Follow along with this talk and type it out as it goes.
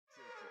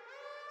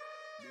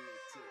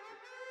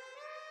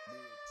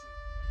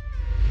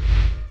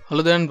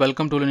Hello there and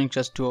welcome to Linux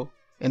Chess Duo.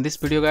 In this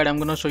video guide, I'm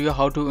going to show you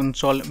how to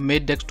install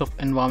made desktop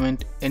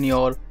environment in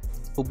your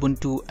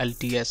Ubuntu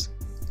LTS.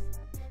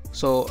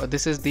 So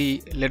this is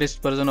the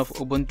latest version of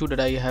Ubuntu that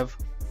I have.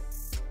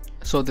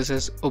 So this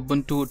is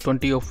Ubuntu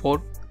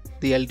 20.04,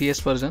 the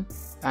LTS version,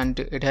 and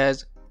it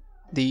has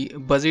the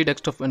Buzzy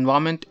desktop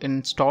environment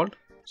installed.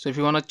 So if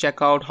you want to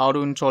check out how to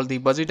install the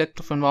Buzzy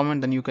desktop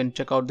environment, then you can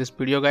check out this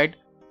video guide.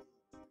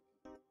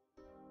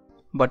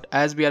 But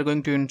as we are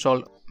going to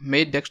install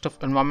made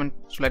desktop environment,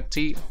 so let's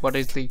see what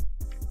is the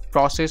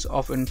process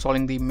of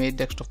installing the made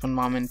desktop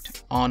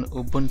environment on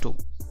Ubuntu.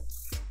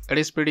 It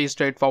is pretty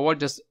straightforward.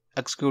 Just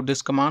execute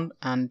this command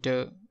and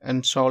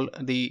install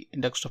the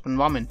desktop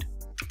environment.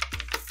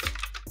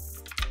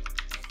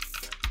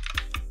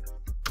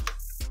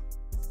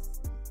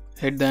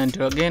 Hit the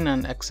enter again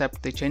and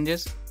accept the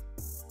changes.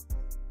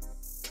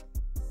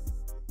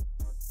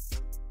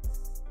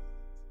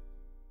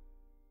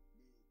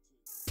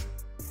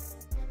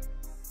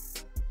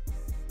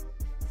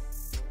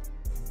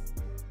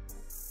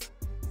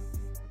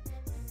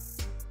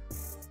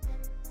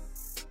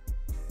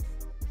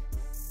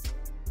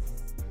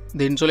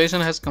 The installation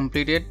has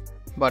completed,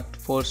 but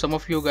for some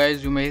of you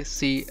guys, you may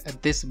see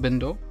this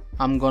window.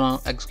 I'm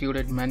gonna execute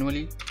it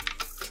manually.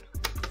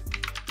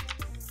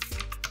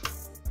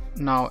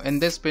 Now in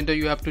this window,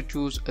 you have to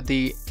choose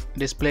the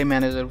display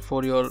manager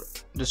for your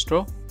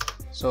distro.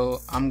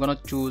 So I'm gonna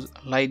choose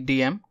Light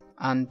DM,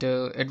 and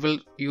it will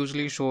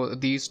usually show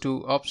these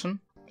two options.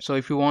 So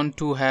if you want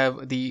to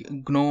have the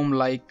GNOME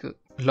like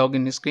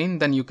login screen,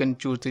 then you can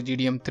choose the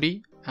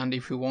GDM3. And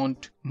if you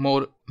want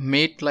more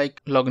mate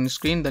like login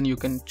screen, then you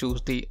can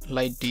choose the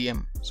Light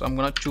DM. So I'm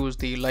gonna choose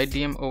the Light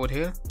DM over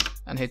here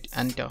and hit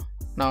enter.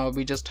 Now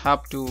we just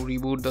have to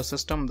reboot the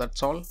system,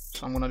 that's all.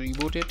 So I'm gonna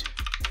reboot it.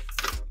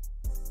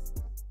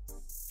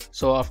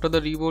 So after the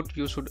reboot,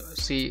 you should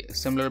see a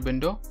similar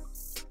window.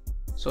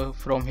 So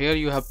from here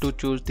you have to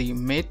choose the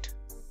mate,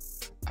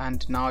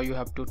 and now you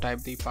have to type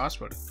the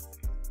password.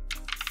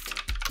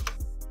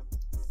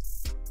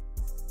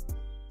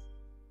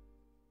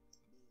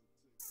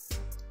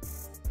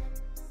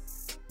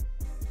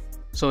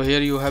 So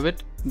here you have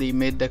it, the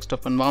made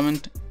desktop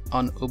environment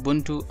on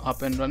Ubuntu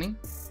up and running.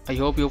 I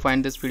hope you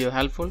find this video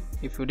helpful.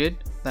 If you did,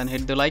 then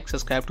hit the like,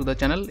 subscribe to the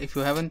channel if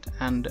you haven't,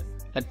 and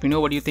let me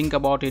know what you think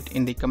about it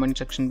in the comment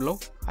section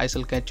below. I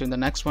shall catch you in the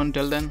next one.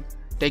 Till then,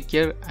 take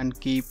care and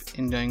keep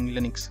enjoying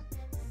Linux.